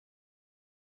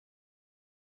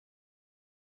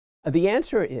The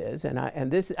answer is,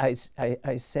 and this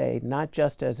I say not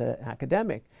just as an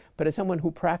academic, but as someone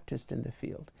who practiced in the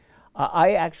field.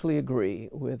 I actually agree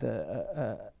with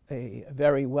a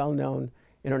very well-known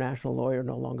international lawyer,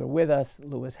 no longer with us,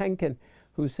 Louis Henkin,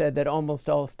 who said that almost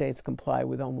all states comply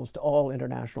with almost all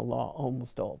international law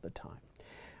almost all the time.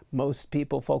 Most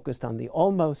people focused on the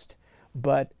almost,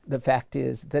 but the fact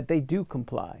is that they do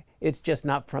comply. It's just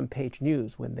not front-page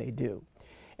news when they do.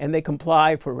 And they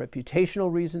comply for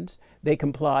reputational reasons, they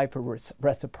comply for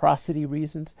reciprocity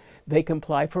reasons, they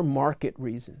comply for market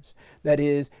reasons. That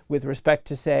is, with respect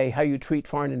to, say, how you treat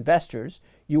foreign investors,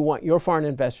 you want your foreign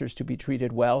investors to be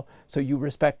treated well, so you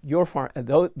respect their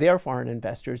foreign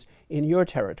investors in your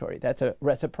territory. That's a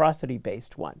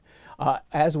reciprocity-based one,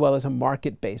 as well as a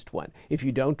market-based one. If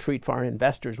you don't treat foreign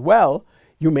investors well,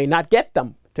 you may not get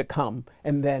them to come,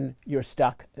 and then you're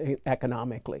stuck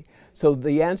economically. So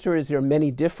the answer is there are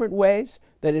many different ways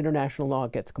that international law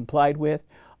gets complied with,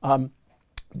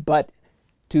 but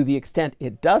to the extent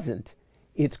it doesn't,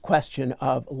 it's a question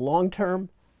of long-term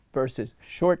versus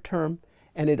short-term,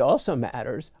 and it also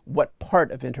matters what part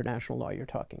of international law you're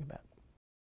talking about.